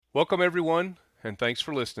Welcome, everyone, and thanks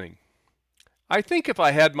for listening. I think if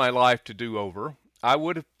I had my life to do over, I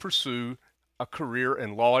would have pursued a career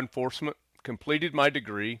in law enforcement, completed my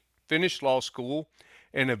degree, finished law school,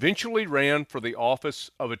 and eventually ran for the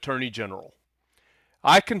office of Attorney General.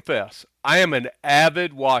 I confess, I am an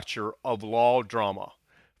avid watcher of law drama,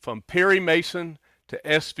 from Perry Mason to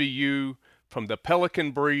SVU, from the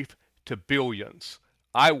Pelican Brief to Billions.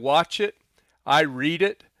 I watch it, I read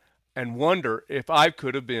it, and wonder if I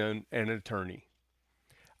could have been an attorney.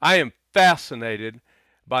 I am fascinated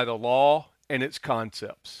by the law and its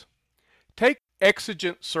concepts. Take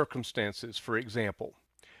exigent circumstances, for example.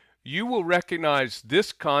 You will recognize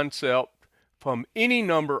this concept from any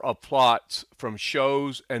number of plots from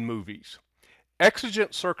shows and movies.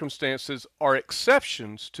 Exigent circumstances are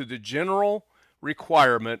exceptions to the general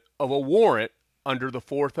requirement of a warrant under the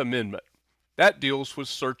Fourth Amendment. That deals with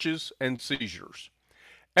searches and seizures.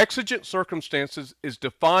 Exigent circumstances is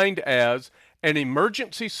defined as an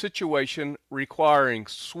emergency situation requiring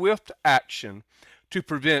swift action to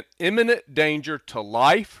prevent imminent danger to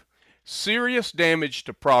life, serious damage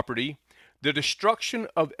to property, the destruction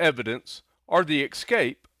of evidence, or the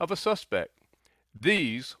escape of a suspect.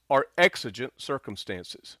 These are exigent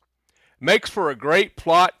circumstances. Makes for a great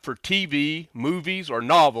plot for TV, movies, or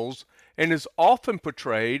novels, and is often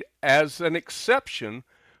portrayed as an exception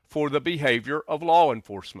for the behavior of law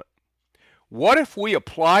enforcement. What if we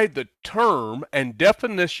applied the term and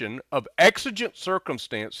definition of exigent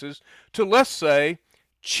circumstances to, let's say,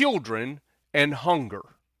 children and hunger,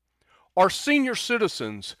 or senior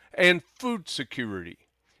citizens and food security?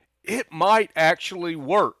 It might actually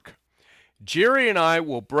work. Jerry and I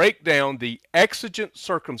will break down the exigent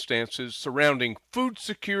circumstances surrounding food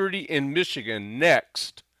security in Michigan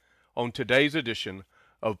next on today's edition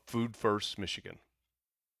of Food First Michigan.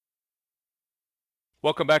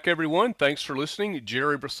 Welcome back, everyone. Thanks for listening.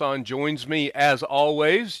 Jerry Brisson joins me as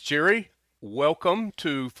always. Jerry, welcome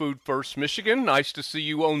to Food First Michigan. Nice to see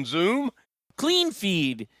you on Zoom. Clean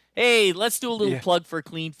Feed. Hey, let's do a little Yeah. plug for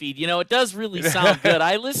Clean Feed. You know, it does really sound good.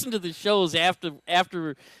 I listen to the shows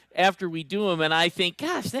after we do them, and I think,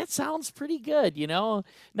 gosh, that sounds pretty good. You know,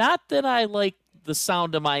 not that I like the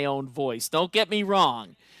sound of my own voice. Don't get me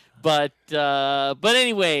wrong, but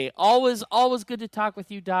anyway, always good to talk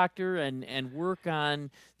with you, Doctor, and work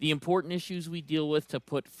on the important issues we deal with to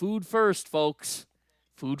put food first, folks.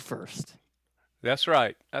 Food first. That's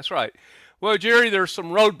right. That's right. Well, Jerry, there's some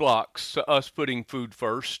roadblocks to us putting food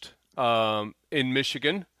first in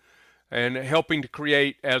Michigan and helping to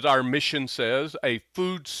create, as our mission says, a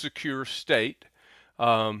food secure state.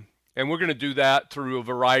 And we're going to do that through a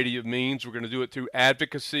variety of means. We're going to do it through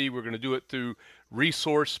advocacy. We're going to do it through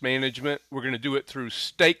resource management. We're going to do it through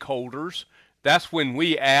stakeholders. That's when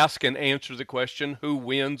we ask and answer the question, who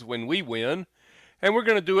wins when we win? And we're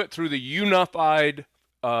going to do it through the unified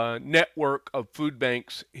network of food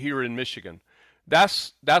banks here in Michigan.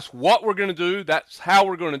 That's what we're going to do. That's how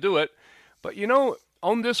we're going to do it. But you know,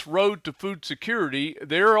 on this road to food security,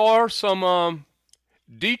 there are some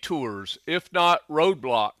detours, if not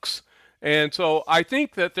roadblocks. And so I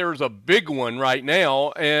think that there's a big one right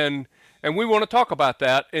now, and we want to talk about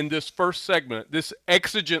that in this first segment. This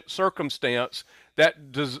exigent circumstance that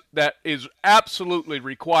is absolutely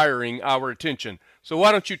requiring our attention. So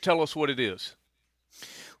why don't you tell us what it is?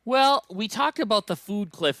 Well, we talked about the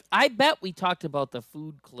food cliff. I bet we talked about the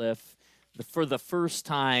food cliff for the first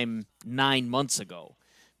time 9 months ago,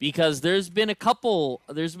 because there's been a couple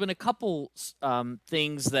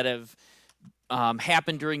things that have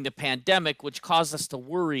happened during the pandemic, which caused us to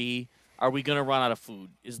worry. Are we going to run out of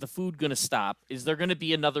food? Is the food going to stop? Is there going to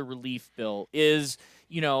be another relief bill? Is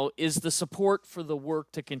the support for the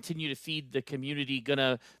work to continue to feed the community going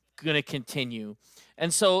to continue?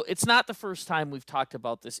 And so it's not the first time we've talked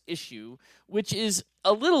about this issue, which is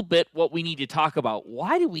a little bit what we need to talk about.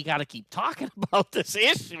 Why do we got to keep talking about this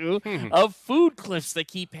issue of food cliffs that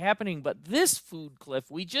keep happening? But this food cliff,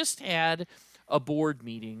 we just had a board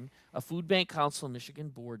meeting, a Food Bank Council of Michigan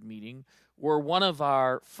board meeting, where one of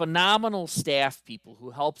our phenomenal staff people who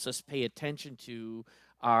helps us pay attention to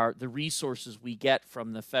the resources we get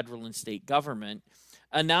from the federal and state government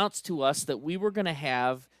announced to us that we were going to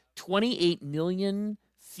have 28 million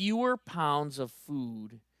fewer pounds of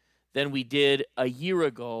food than we did a year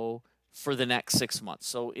ago for the next 6 months.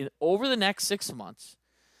 So over the next 6 months,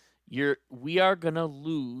 we are going to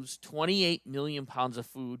lose 28 million pounds of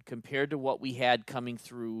food compared to what we had coming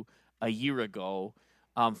through a year ago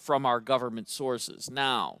from our government sources.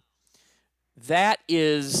 Now, that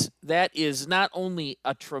is not only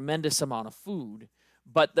a tremendous amount of food,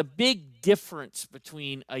 but the big difference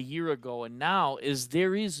between a year ago and now is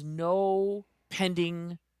there is no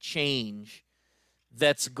pending change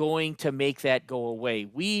that's going to make that go away.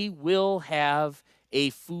 We will have a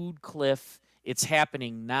food cliff. It's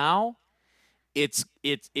happening now. It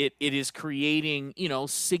is creating,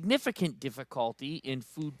 significant difficulty in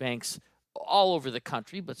food banks all over the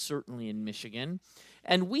country, but certainly in Michigan.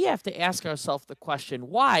 And we have to ask ourselves the question,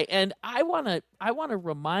 why? And I want to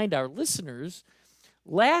remind our listeners,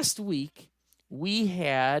 last week we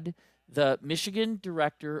had the Michigan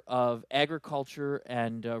Director of Agriculture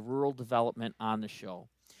and Rural Development on the show.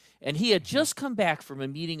 And he had just come back from a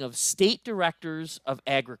meeting of state directors of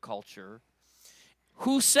agriculture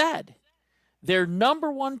who said their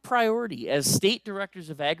number one priority as state directors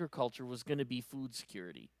of agriculture was going to be food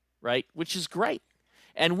security, right? Which is great.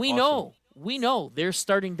 And we know they're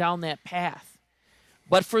starting down that path.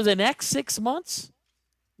 But for the next 6 months,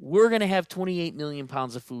 we're going to have 28 million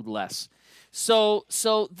pounds of food less. So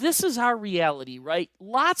this is our reality, right?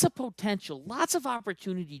 Lots of potential, lots of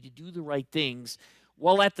opportunity to do the right things,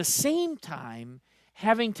 while at the same time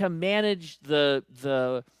having to manage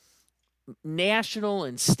the national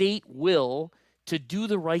and state will to do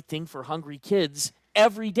the right thing for hungry kids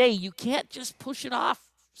every day. You can't just push it off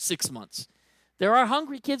 6 months. There are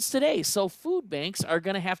hungry kids today, so food banks are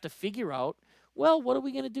going to have to figure out, well, what are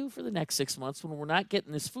we going to do for the next 6 months when we're not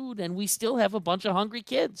getting this food and we still have a bunch of hungry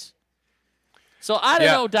kids? So I don't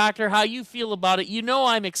know, Doctor, how you feel about it. You know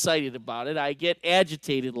I'm excited about it. I get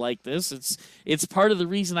agitated like this. It's part of the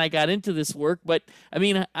reason I got into this work. But I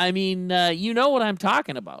mean, you know what I'm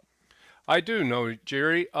talking about. I do know,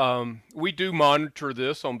 Jerry. We do monitor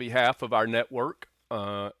this on behalf of our network,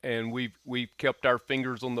 and we've kept our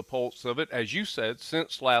fingers on the pulse of it, as you said,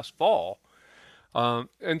 since last fall.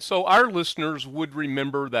 And so our listeners would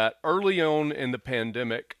remember that early on in the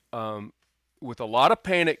pandemic, with a lot of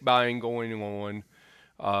panic buying going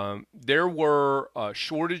on, there were a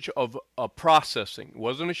shortage of processing. It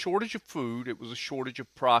wasn't a shortage of food, it was a shortage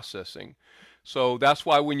of processing. So that's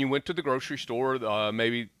why when you went to the grocery store,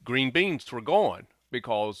 maybe green beans were gone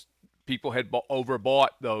because people had overbought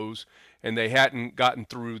those and they hadn't gotten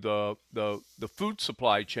through the food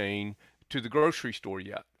supply chain to the grocery store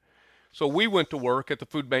yet. So we went to work at the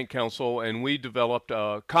Food Bank Council and we developed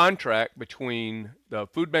a contract between the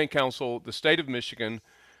Food Bank Council, the state of Michigan,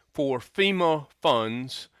 for FEMA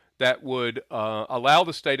funds that would allow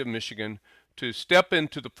the state of Michigan to step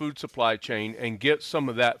into the food supply chain and get some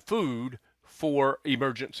of that food for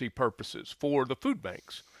emergency purposes for the food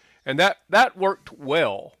banks. And that worked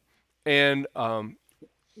well. And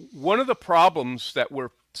one of the problems that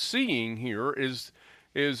we're seeing here is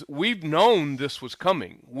we've known this was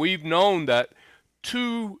coming. We've known that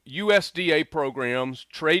 2 USDA programs,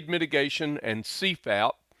 trade mitigation and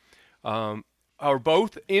CFAP, are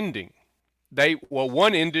both ending.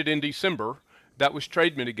 One ended in December. That was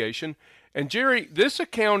trade mitigation. And Jerry, this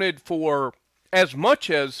accounted for as much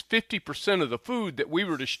as 50% of the food that we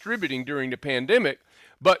were distributing during the pandemic.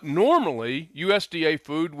 But normally, USDA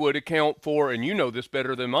food would account for, and you know this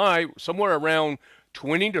better than I, somewhere around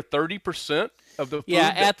 20 to 30% of the food.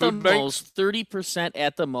 Yeah, at the most, 30%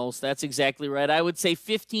 at the most. That's exactly right. I would say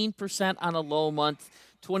 15% on a low month,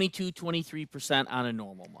 22, 23% on a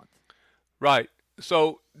normal month. Right.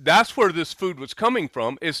 So that's where this food was coming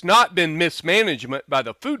from. It's not been mismanagement by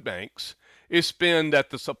the food banks. It's been that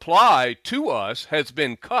the supply to us has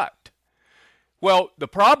been cut. Well, the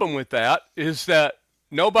problem with that is that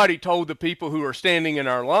nobody told the people who are standing in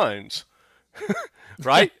our lines,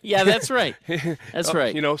 right? Yeah, that's right. That's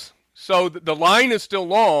right. So the line is still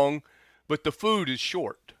long, but the food is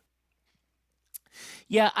short.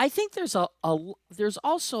 Yeah, I think there's there's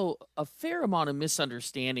also a fair amount of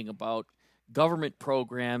misunderstanding about government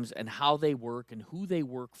programs and how they work and who they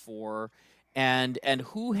work for, and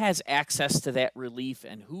who has access to that relief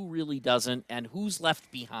and who really doesn't, and who's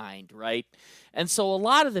left behind, right? And so a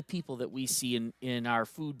lot of the people that we see in our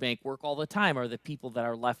food bank work all the time are the people that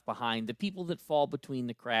are left behind, the people that fall between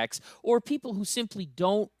the cracks, or people who simply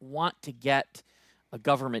don't want to get a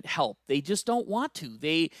government help. They just don't want to.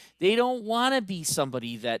 They don't want to be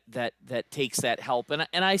somebody that takes that help.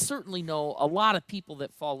 And I certainly know a lot of people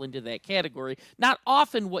that fall into that category. Not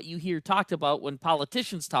often what you hear talked about when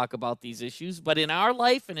politicians talk about these issues, but in our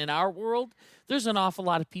life and in our world, there's an awful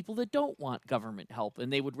lot of people that don't want government help,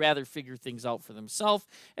 and they would rather figure things out for themselves,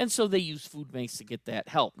 and so they use food banks to get that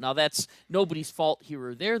help. Now, that's nobody's fault here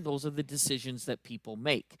or there. Those are the decisions that people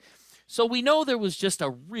make. So we know there was just a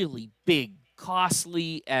really big,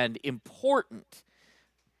 costly, and important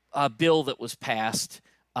bill that was passed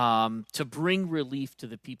to bring relief to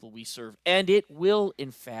the people we serve. And it will,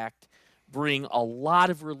 in fact, bring a lot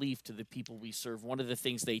of relief to the people we serve. One of the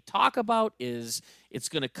things they talk about is it's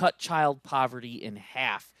going to cut child poverty in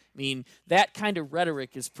half. I mean, that kind of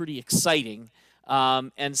rhetoric is pretty exciting.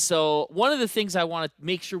 And so one of the things I want to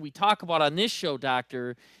make sure we talk about on this show,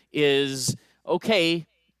 Doctor, is, okay,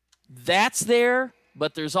 that's there,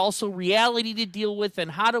 but there's also reality to deal with,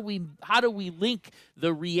 and how do we link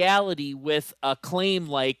the reality with a claim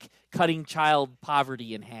like cutting child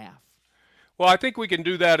poverty in half? Well, I think we can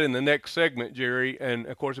do that in the next segment, Jerry. And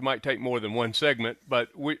of course, it might take more than one segment, but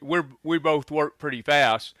we both work pretty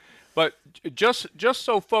fast. But just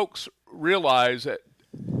so folks realize that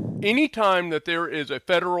anytime that there is a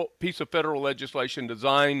federal piece of federal legislation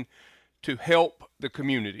designed to help the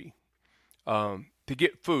community to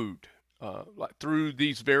get food, like through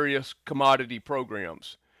these various commodity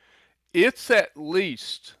programs, it's at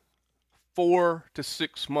least 4 to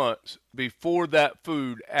 6 months before that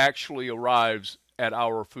food actually arrives at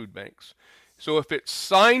our food banks. So if it's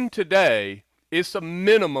signed today, it's a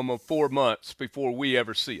minimum of 4 months before we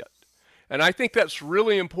ever see it. And I think that's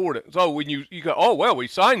really important. So when you go, oh, well, we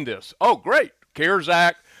signed this. Oh, great. CARES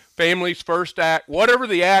Act, Families First Act, whatever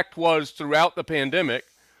the act was throughout the pandemic,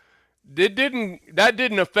 that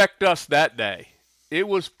didn't affect us that day. It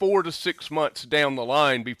was 4 to 6 months down the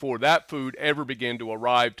line before that food ever began to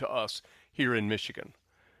arrive to us here in Michigan.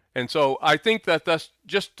 And so I think that that's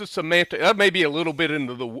just the semantic. That may be a little bit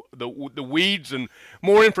into the weeds and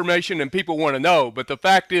more information than people want to know. But the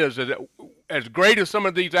fact is that as great as some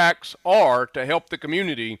of these acts are to help the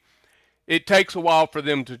community, it takes a while for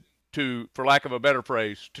them to, for lack of a better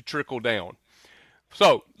phrase, to trickle down.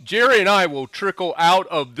 So Jerry and I will trickle out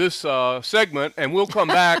of this segment, and we'll come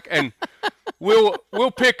back and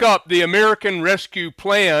we'll pick up the American Rescue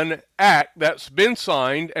Plan Act that's been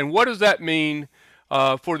signed, and what does that mean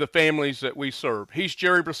for the families that we serve. He's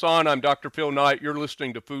Jerry Brisson. I'm Dr. Phil Knight. You're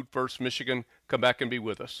listening to Food First Michigan. Come back and be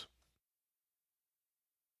with us.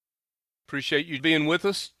 Appreciate you being with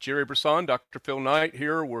us. Jerry Brisson, Dr. Phil Knight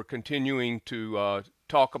here. We're continuing to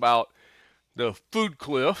talk about the food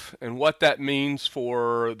cliff and what that means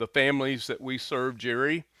for the families that we serve,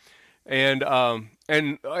 Jerry. And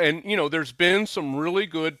you know, there's been some really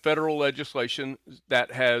good federal legislation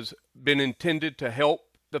that has been intended to help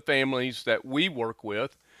the families that we work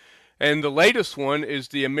with. And the latest one is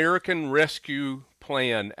the American Rescue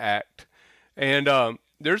Plan Act. And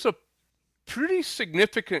there's a pretty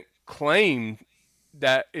significant claim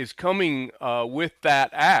that is coming with that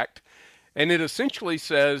act. And it essentially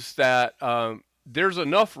says that there's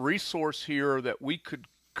enough resource here that we could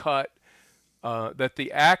cut, that the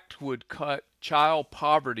act would cut child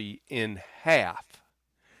poverty in half.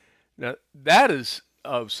 Now, that is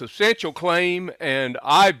a substantial claim, and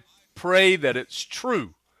I pray that it's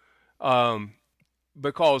true.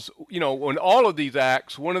 Because, you know, in all of these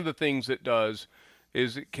acts, one of the things it does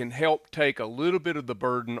is it can help take a little bit of the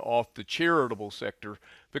burden off the charitable sector.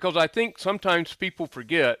 Because I think sometimes people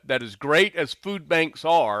forget that as great as food banks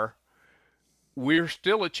are, we're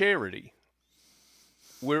still a charity.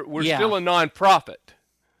 We're still a nonprofit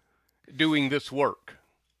doing this work.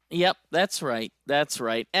 Yep, that's right. That's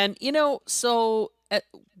right. And, you know, so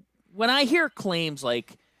when I hear claims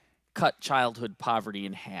like cut childhood poverty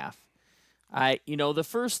in half, the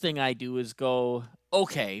first thing I do is go,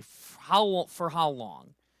 okay, for how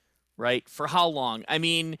long, right? For how long? I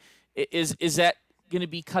mean, is that going to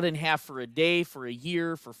be cut in half for a day, for a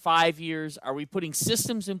year, for 5 years? Are we putting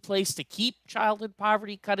systems in place to keep childhood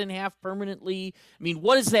poverty cut in half permanently? I mean,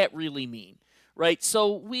 what does that really mean, right?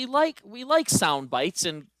 So we like sound bites,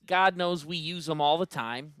 and God knows we use them all the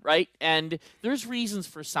time, right? And there's reasons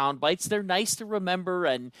for sound bites. They're nice to remember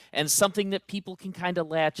and something that people can kind of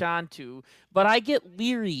latch on to. But I get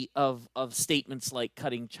leery of statements like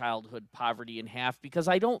cutting childhood poverty in half, because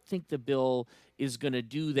I don't think the bill is going to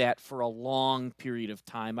do that for a long period of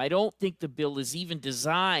time. I don't think the bill is even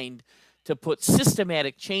designed to put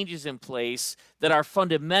systematic changes in place that are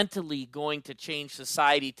fundamentally going to change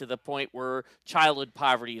society to the point where childhood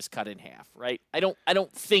poverty is cut in half, right? I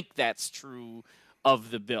don't think that's true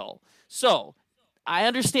of the bill. So I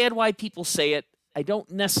understand why people say it. I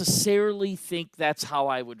don't necessarily think that's how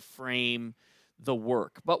I would frame the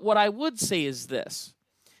work. But what I would say is this: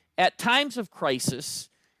 at times of crisis,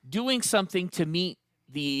 doing something to meet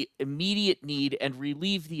the immediate need and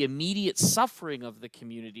relieve the immediate suffering of the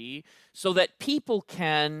community so that people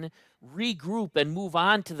can regroup and move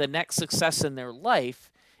on to the next success in their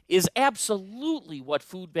life is absolutely what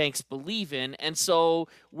food banks believe in. And so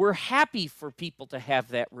we're happy for people to have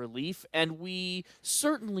that relief, and we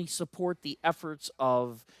certainly support the efforts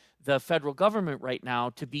of the federal government right now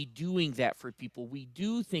to be doing that for people. We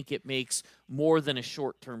do think it makes more than a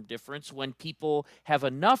short-term difference when people have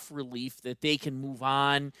enough relief that they can move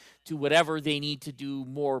on to whatever they need to do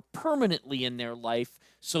more permanently in their life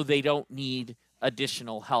so they don't need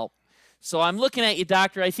additional help. So I'm looking at you,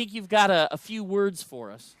 Doctor. I think you've got a few words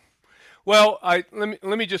for us. Well, let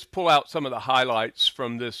me just pull out some of the highlights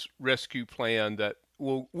from this rescue plan that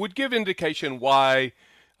would give indication why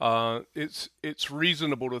it's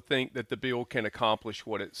reasonable to think that the bill can accomplish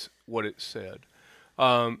what it said.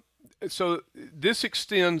 So this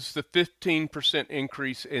extends the 15%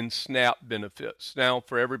 increase in SNAP benefits. Now,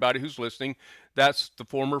 for everybody who's listening, that's the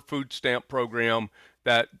former food stamp program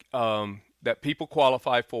that that people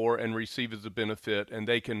qualify for and receive as a benefit, and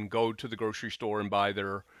they can go to the grocery store and buy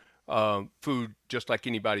their food just like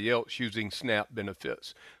anybody else using SNAP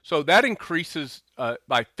benefits. So that increases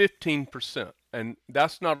by 15%, and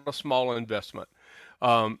that's not a small investment.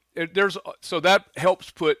 So that helps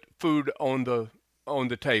put food on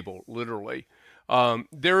the table, literally.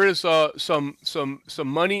 There is some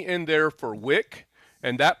money in there for WIC,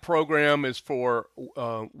 and that program is for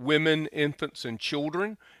women, infants, and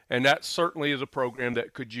children, and that certainly is a program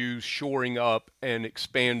that could use shoring up and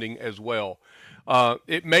expanding as well.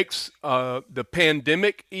 It makes the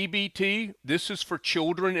pandemic EBT. This is for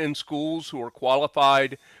children in schools who are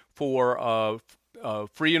qualified for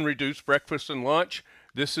free and reduced breakfast and lunch.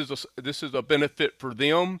 This is a benefit for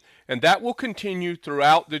them, and that will continue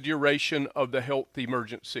throughout the duration of the health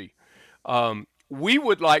emergency. We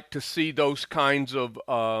would like to see those kinds of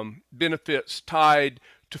benefits tied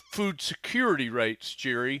to food security rates,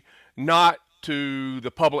 Jerry, not to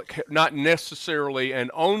the public, not necessarily and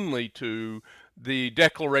only to the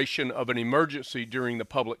declaration of an emergency during the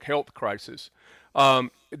public health crisis.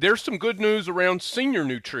 There's some good news around senior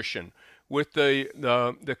nutrition with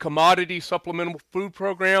the commodity supplemental food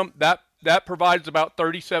program. That provides about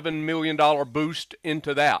 $37 million boost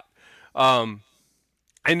into that.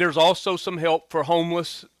 And there's also some help for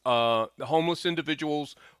the homeless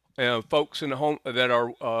individuals, folks in the home that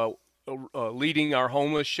are leading our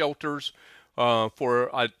homeless shelters for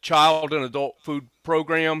a child and adult food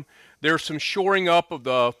program. There's some shoring up of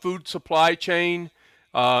the food supply chain.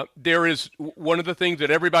 There is one of the things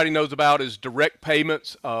that everybody knows about is direct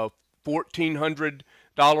payments of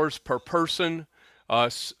 $1,400 per person.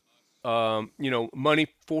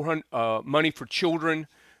 Money for children.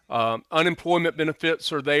 Unemployment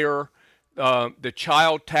benefits are there. The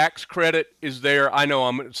child tax credit is there. I know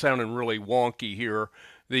I'm sounding really wonky here.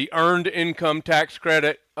 The earned income tax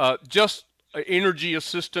credit, just energy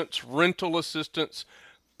assistance, rental assistance,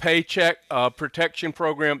 paycheck protection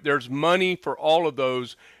program. There's money for all of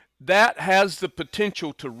those. That has the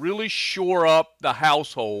potential to really shore up the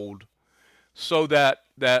household so that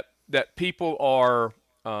people are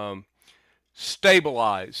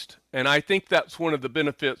stabilized. And I think that's one of the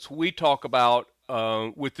benefits we talk about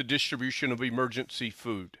with the distribution of emergency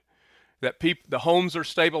food. That the homes are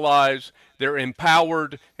stabilized, they're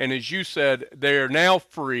empowered, and as you said, they're now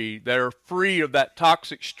free. They're free of that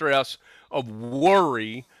toxic stress of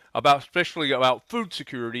worry especially about food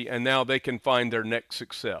security, and now they can find their next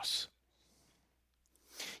success.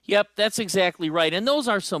 Yep, that's exactly right. And those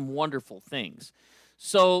are some wonderful things.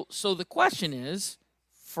 So the question is,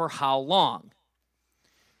 for how long?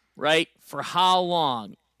 Right? For how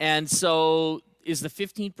long? And so is the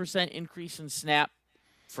 15% increase in SNAP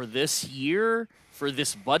for this year, for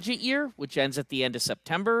this budget year, which ends at the end of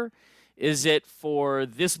September? Is it for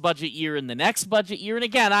this budget year and the next budget year? And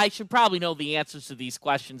again, I should probably know the answers to these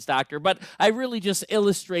questions, Doctor, but I really just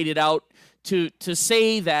illustrated out to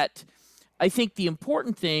say that I think the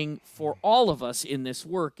important thing for all of us in this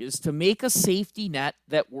work is to make a safety net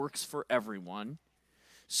that works for everyone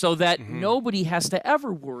so that nobody has to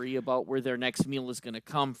ever worry about where their next meal is going to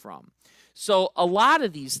come from. So a lot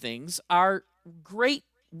of these things are great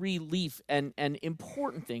relief and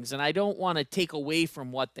important things, and I don't want to take away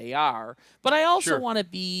from what they are, but I also want to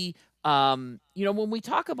be, when we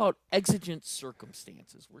talk about exigent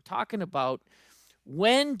circumstances, we're talking about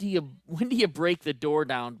when do you break the door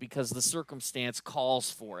down because the circumstance calls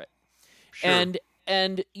for it. And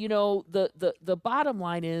the bottom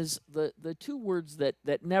line is the two words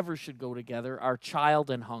that never should go together are child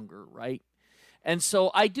and hunger, right? And so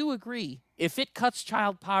I do agree. If it cuts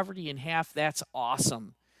child poverty in half, that's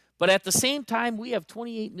awesome. But at the same time, we have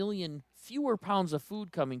 28 million fewer pounds of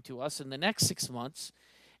food coming to us in the next 6 months,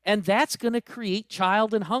 and that's going to create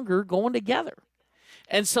child and hunger going together.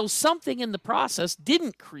 And so something in the process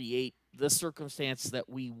didn't create the circumstance that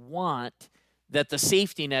we want that the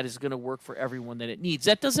safety net is going to work for everyone that it needs.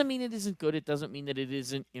 That doesn't mean it isn't good. It doesn't mean that it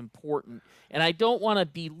isn't important. And I don't want to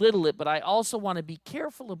belittle it, but I also want to be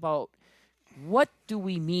careful about what do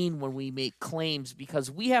we mean when we make claims, because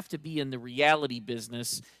we have to be in the reality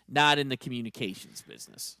business, not in the communications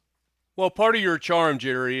business. Well, part of your charm,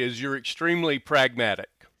 Jerry, is you're extremely pragmatic.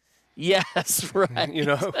 Yes, right.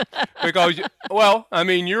 Because, well, I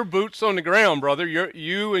mean, you're boots on the ground, brother.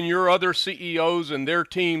 You and your other CEOs and their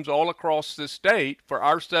teams all across the state for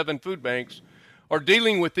our 7 food banks are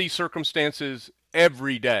dealing with these circumstances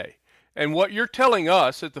every day. And what you're telling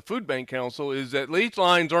us at the Food Bank Council is that these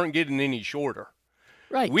lines aren't getting any shorter.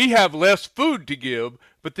 Right. We have less food to give,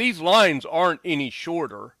 but these lines aren't any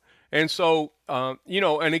shorter. And so,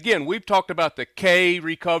 and again, we've talked about the K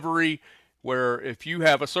recovery, where if you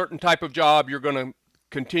have a certain type of job, you're going to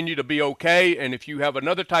continue to be okay. And if you have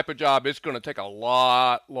another type of job, it's going to take a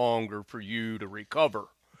lot longer for you to recover.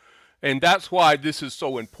 And that's why this is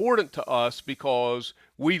so important to us, because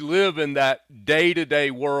we live in that day-to-day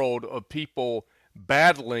world of people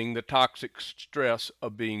battling the toxic stress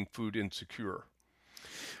of being food insecure.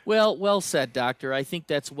 Well said, Doctor. I think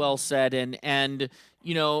that's well said. And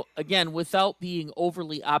again, without being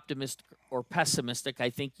overly optimistic or pessimistic, I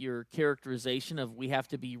think your characterization of we have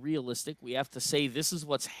to be realistic. We have to say this is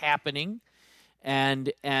what's happening,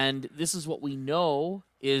 and this is what we know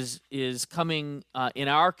is coming in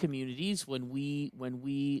our communities when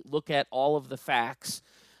we look at all of the facts.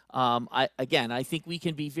 I think we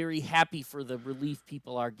can be very happy for the relief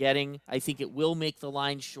people are getting. I think it will make the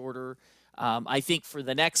line shorter. I think for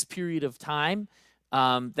the next period of time,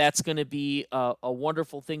 that's going to be a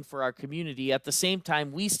wonderful thing for our community. At the same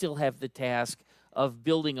time, we still have the task of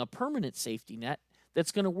building a permanent safety net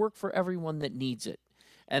that's going to work for everyone that needs it.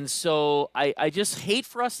 And so I just hate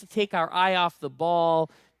for us to take our eye off the ball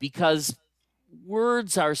because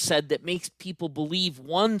words are said that makes people believe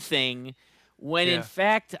one thing when in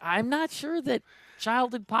fact I'm not sure that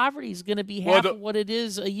childhood poverty is going to be half of what it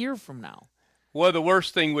is a year from now. Well, the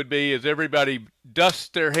worst thing would be is everybody dusts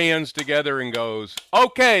their hands together and goes,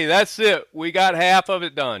 okay, that's it. We got half of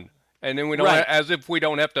it done. And then we don't, as if we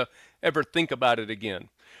don't have to ever think about it again.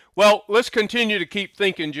 Well, let's continue to keep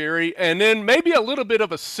thinking, Jerry, and then maybe a little bit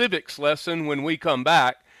of a civics lesson when we come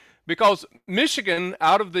back, because Michigan,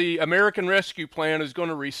 out of the American Rescue Plan, is going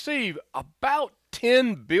to receive about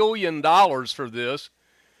 $10 billion for this.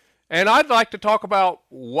 And I'd like to talk about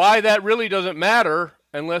why that really doesn't matter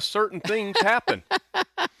unless certain things happen.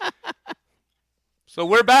 So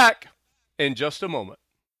we're back in just a moment.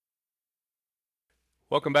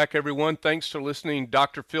 Welcome back, everyone. Thanks for listening.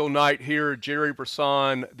 Dr. Phil Knight here, Jerry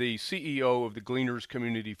Brisson, the CEO of the Gleaners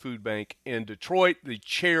Community Food Bank in Detroit, the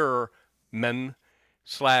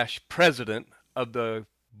chairman/president of the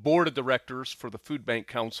board of directors for the Food Bank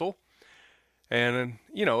Council. And,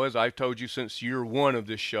 as I've told you since year one of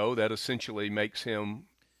this show, that essentially makes him,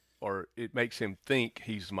 or it makes him think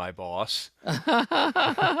he's my boss.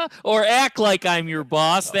 Or act like I'm your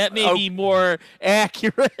boss. That may be more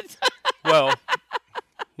accurate. Well,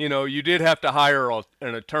 you did have to hire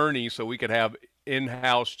an attorney so we could have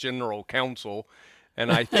in-house general counsel. And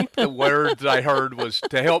I think the words I heard was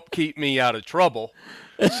to help keep me out of trouble.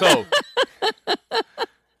 So,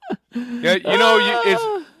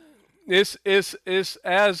 it's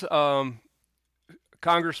as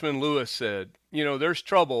Congressman Lewis said, there's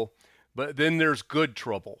trouble, but then there's good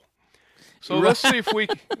trouble. So let's see if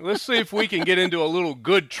we can get into a little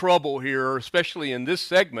good trouble here, especially in this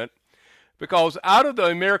segment, because out of the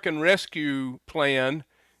American Rescue Plan,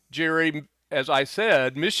 Jerry, as I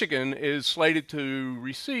said, Michigan is slated to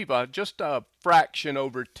receive just a fraction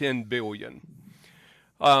over $10 billion.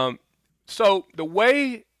 So the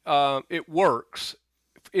way it works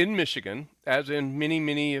in Michigan, as in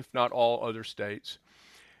many, if not all other states,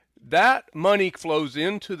 that money flows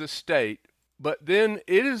into the state, but then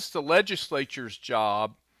it is the legislature's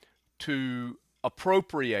job to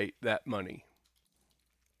appropriate that money.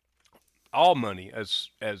 All money as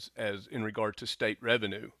in regard to state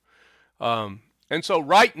revenue. And so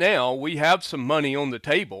right now we have some money on the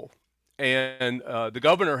table, and the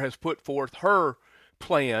governor has put forth her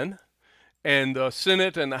plan, and the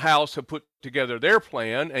Senate and the House have put together their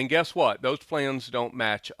plan, and guess what? Those plans don't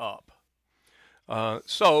match up.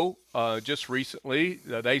 So just recently,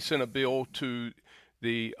 they sent a bill to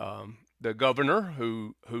the governor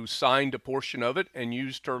who signed a portion of it and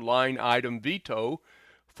used her line item veto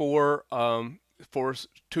for 2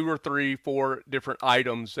 or 3, 4 different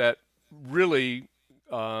items that really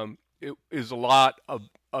it is a lot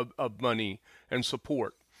of money and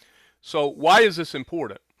support. So why is this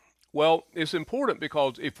important? Well, it's important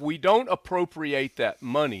because if we don't appropriate that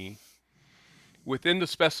money, within the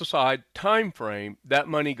specified time frame, that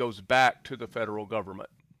money goes back to the federal government.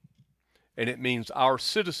 And it means our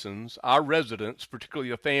citizens, our residents, particularly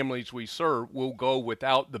the families we serve, will go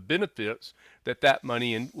without the benefits that that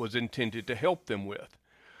money was intended to help them with.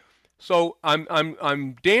 So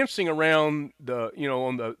I'm dancing around the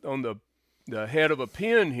on the head of a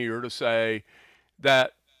pin here to say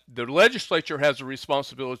that the legislature has a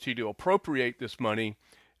responsibility to appropriate this money,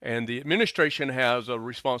 and the administration has a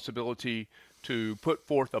responsibility to put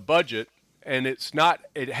forth a budget. And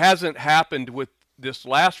it hasn't happened with this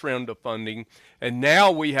last round of funding, and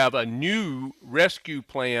now we have a new rescue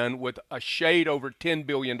plan with a shade over $10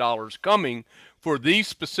 billion coming for these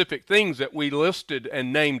specific things that we listed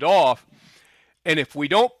and named off. And if we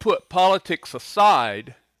don't put politics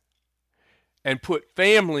aside and put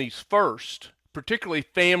families first, particularly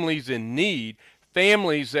families in need,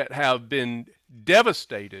 families that have been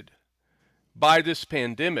devastated by this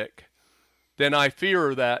pandemic, then I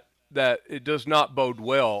fear that it does not bode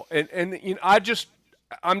well. And I'm just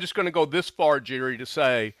going to go this far, Jerry, to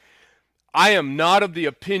say I am not of the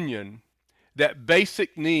opinion that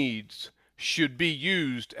basic needs should be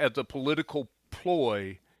used as a political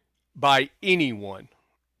ploy by anyone,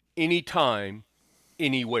 anytime,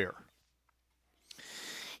 anywhere.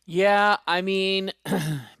 Yeah, I mean,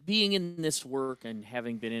 being in this work and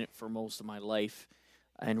having been in it for most of my life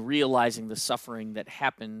and realizing the suffering that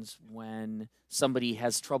happens when somebody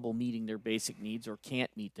has trouble meeting their basic needs or can't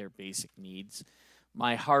meet their basic needs,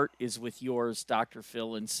 my heart is with yours, Dr.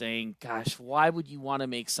 Phil, in saying, gosh, why would you want to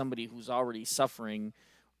make somebody who's already suffering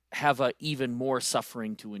have a even more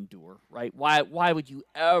suffering to endure, right? Why would you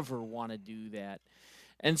ever want to do that?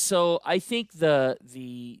 And so I think the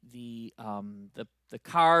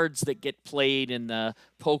cards that get played in the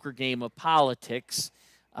poker game of politics,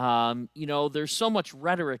 there's so much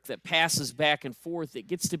rhetoric that passes back and forth. It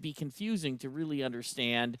gets to be confusing to really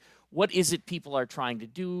understand what is it people are trying to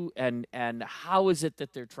do and how is it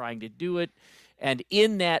that they're trying to do it. And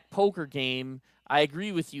in that poker game, I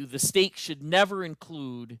agree with you. The stakes should never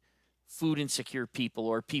include food insecure people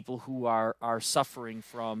or people who are suffering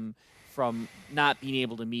from not being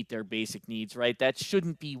able to meet their basic needs, right? That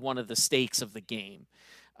shouldn't be one of the stakes of the game.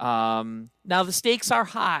 Now, the stakes are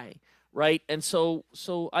high, right? And so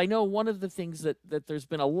I know one of the things that there's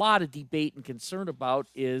been a lot of debate and concern about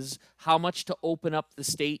is how much to open up the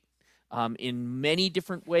state in many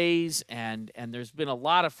different ways, and there's been a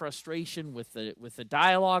lot of frustration with the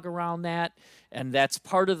dialogue around that, and that's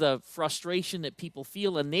part of the frustration that people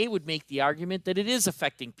feel. And they would make the argument that it is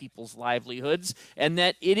affecting people's livelihoods, and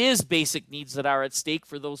that it is basic needs that are at stake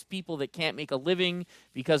for those people that can't make a living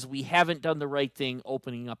because we haven't done the right thing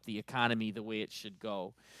opening up the economy the way it should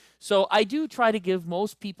go. So I do try to give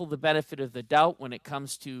most people the benefit of the doubt when it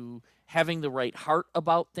comes to having the right heart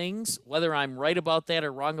about things. Whether I'm right about that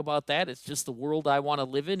or wrong about that, it's just the world I want to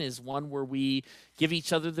live in is one where we give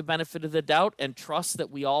each other the benefit of the doubt and trust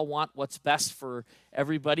that we all want what's best for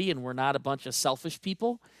everybody and we're not a bunch of selfish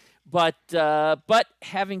people. But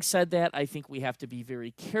having said that, I think we have to be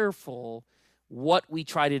very careful what we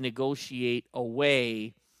try to negotiate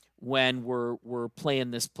away when we're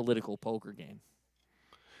playing this political poker game.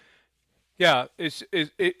 Yeah,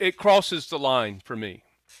 it crosses the line for me.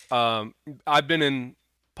 I've been in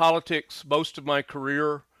politics most of my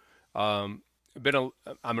career. I'm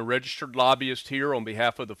a registered lobbyist here on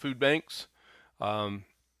behalf of the food banks,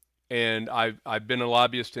 and I've been a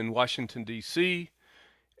lobbyist in Washington D.C.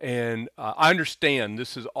 And I understand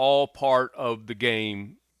this is all part of the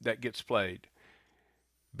game that gets played.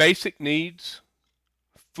 Basic needs,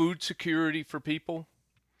 food security for people.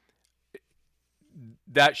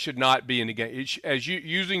 That should not be in the game. As you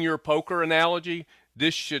using your poker analogy,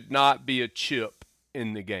 this should not be a chip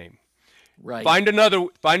in the game. Right. Find another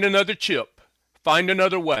chip. Find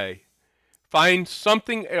another way. Find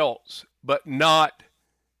something else, but not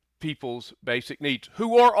people's basic needs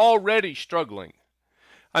who are already struggling.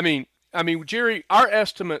 I mean, Jerry, our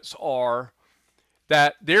estimates are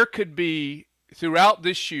that there could be throughout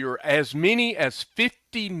this year as many as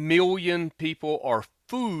 50 million people are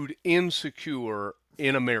food insecure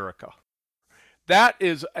in America. That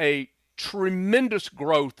is a tremendous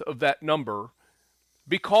growth of that number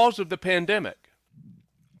because of the pandemic.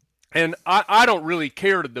 And I don't really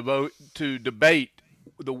care to debate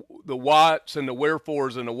the whats and the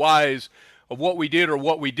wherefores and the whys of what we did or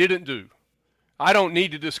what we didn't do. I don't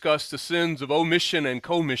need to discuss the sins of omission and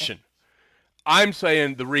commission. I'm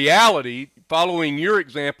saying the reality, following your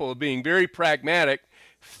example of being very pragmatic,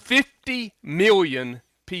 50 million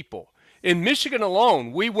people. In Michigan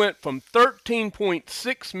alone, we went from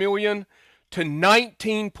 13.6 million to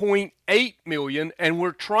 19.8 million, and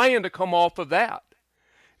we're trying to come off of that.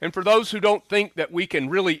 And for those who don't think that we can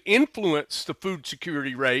really influence the food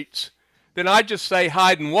security rates, then I just say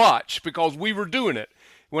hide and watch, because we were doing it.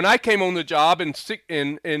 When I came on the job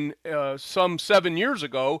some 7 years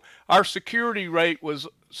ago, our security rate was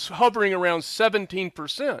hovering around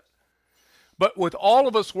 17%. But with all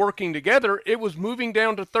of us working together, it was moving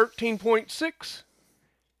down to 13.6.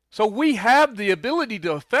 So we have the ability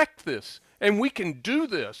to affect this, and we can do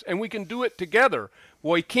this, and we can do it together.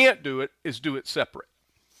 What we can't do it is do it separate.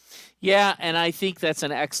 Yeah, and I think that's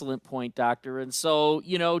an excellent point, Doctor. And so,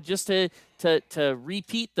 just to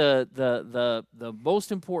repeat the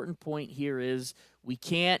most important point here is we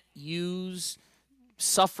can't use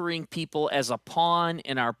suffering people as a pawn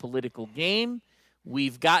in our political game.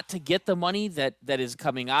 We've got to get the money that is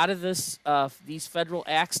coming out of these federal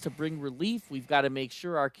acts to bring relief. We've got to make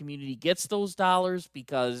sure our community gets those dollars,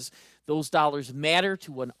 because those dollars matter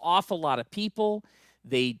to an awful lot of people.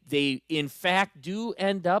 They in fact do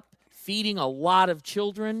end up feeding a lot of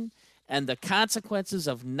children, and the consequences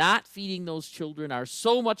of not feeding those children are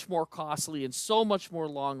so much more costly and so much more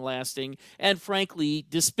long-lasting and, frankly,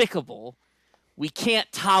 despicable. We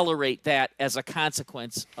can't tolerate that as a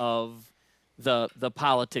consequence of the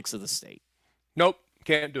politics of the state. Nope,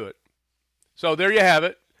 can't do it. So there you have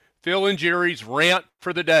it, Phil and Jerry's rant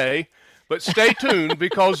for the day. But stay tuned,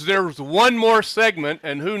 because there's one more segment,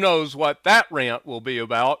 and who knows what that rant will be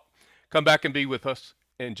about. Come back and be with us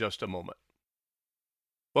in just a moment.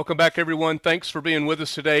 Welcome back, everyone. Thanks for being with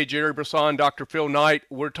us today. Jerry Brisson, Dr. Phil Knight.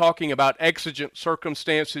 We're talking about exigent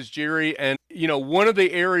circumstances, Jerry. And, one of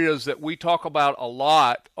the areas that we talk about a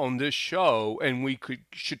lot on this show, and we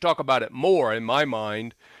should talk about it more in my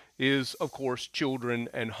mind, is, of course, children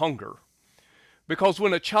and hunger. Because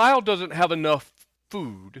when a child doesn't have enough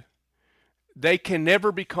food, they can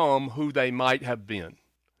never become who they might have been.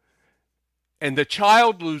 And the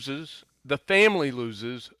child loses, the family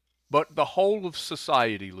loses, but the whole of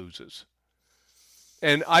society loses.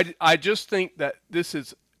 And I just think that this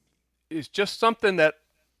is just something that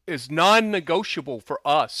is non-negotiable for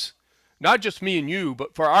us. Not just me and you,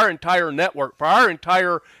 but for our entire network, for our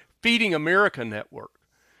entire Feeding America network.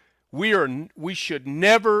 We should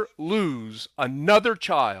never lose another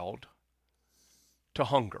child to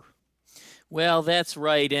hunger. Well, that's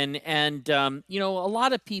right. And a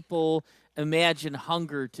lot of people imagine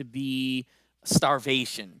hunger to be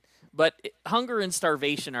starvation. But hunger and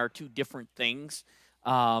starvation are two different things.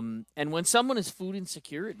 And when someone is food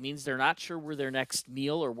insecure, it means they're not sure where their next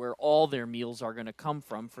meal or where all their meals are going to come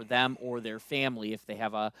from for them or their family if they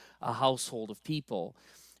have a household of people.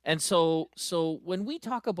 And so when we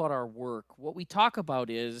talk about our work, what we talk about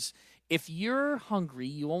is if you're hungry,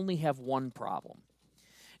 you only have one problem.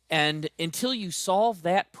 And until you solve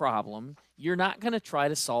that problem, you're not going to try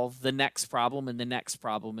to solve the next problem and the next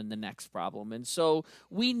problem and the next problem. And so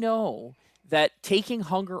we know that taking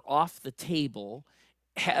hunger off the table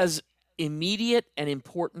has immediate and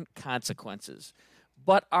important consequences.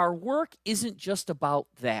 But our work isn't just about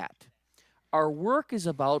that. Our work is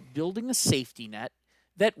about building a safety net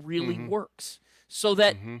that really works, so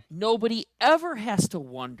that nobody ever has to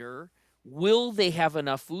wonder, will they have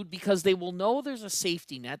enough food? Because they will know there's a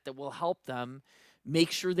safety net that will help them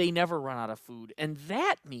make sure they never run out of food. And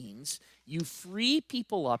that means you free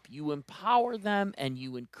people up, you empower them, and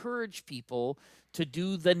you encourage people to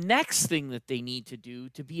do the next thing that they need to do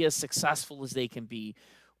to be as successful as they can be.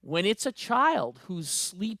 When it's a child who's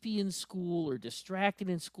sleepy in school or distracted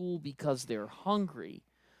in school because they're hungry,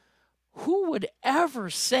 who would ever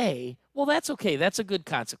say, well, that's okay, that's a good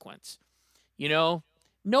consequence?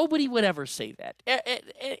 Nobody would ever say that.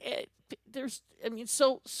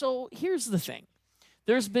 So here's the thing.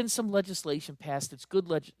 There's been some legislation passed. It's good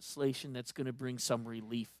legislation that's going to bring some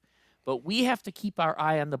relief. But we have to keep our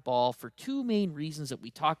eye on the ball for two main reasons that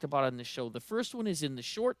we talked about on the show. The first one is in the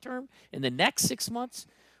short term, in the next 6 months,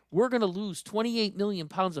 we're going to lose 28 million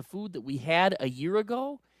pounds of food that we had a year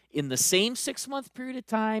ago in the same 6-month period of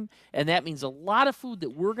time. And that means a lot of food that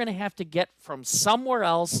we're going to have to get from somewhere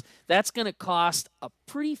else. That's going to cost a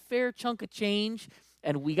pretty fair chunk of change.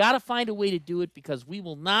 And we got to find a way to do it, because we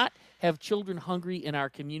will not have children hungry in our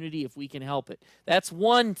community if we can help it. That's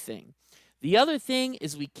one thing. The other thing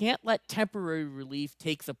is we can't let temporary relief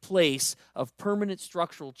take the place of permanent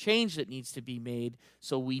structural change that needs to be made,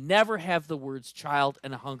 so we never have the words child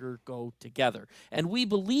and hunger go together. And we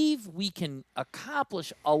believe we can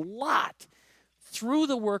accomplish a lot through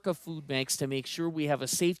the work of food banks to make sure we have a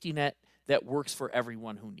safety net that works for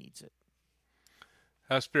everyone who needs it.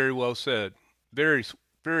 That's very well said. Very,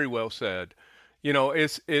 very well said.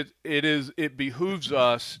 It behooves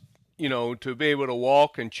us, to be able to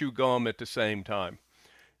walk and chew gum at the same time.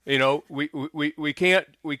 We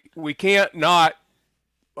can't not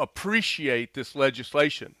appreciate this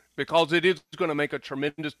legislation because it is going to make a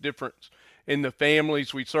tremendous difference in the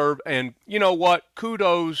families we serve. And you know what?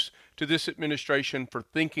 Kudos to this administration for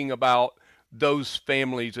thinking about those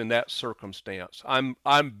families in that circumstance. I'm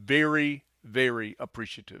very, very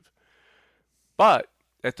appreciative. But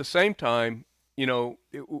at the same time,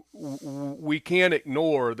 we can't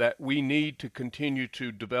ignore that we need to continue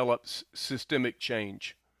to develop systemic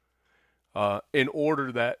change in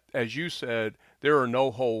order that, as you said, there are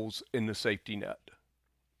no holes in the safety net.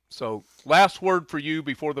 So, last word for you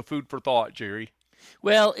before the food for thought, Jerry.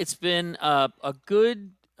 Well, it's been a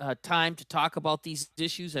good time to talk about these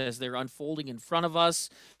issues as they're unfolding in front of us.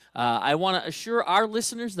 I want to assure our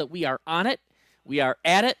listeners that we are on it, we are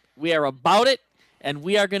at it, we are about it, and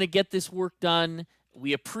we are going to get this work done.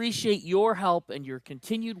 We appreciate your help and your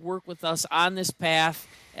continued work with us on this path,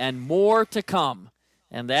 and more to come.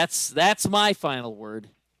 And that's my final word.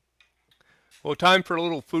 Well, time for a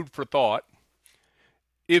little food for thought.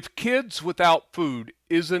 If kids without food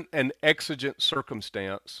isn't an exigent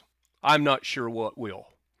circumstance, I'm not sure what will.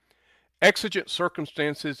 Exigent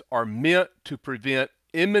circumstances are meant to prevent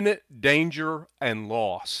imminent danger and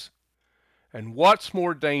loss. And what's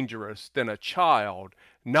more dangerous than a child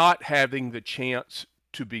not having the chance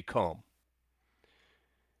to become?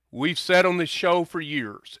 We've said on this show for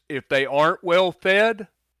years, if they aren't well fed,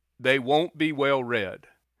 they won't be well read.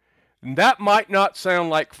 And that might not sound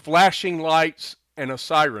like flashing lights and a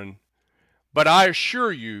siren, but I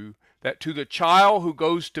assure you that to the child who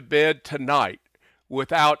goes to bed tonight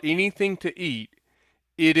without anything to eat,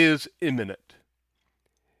 it is imminent.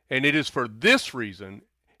 And it is for this reason,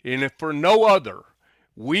 and if for no other,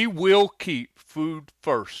 we will keep food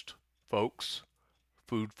first, folks.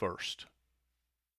 Food first.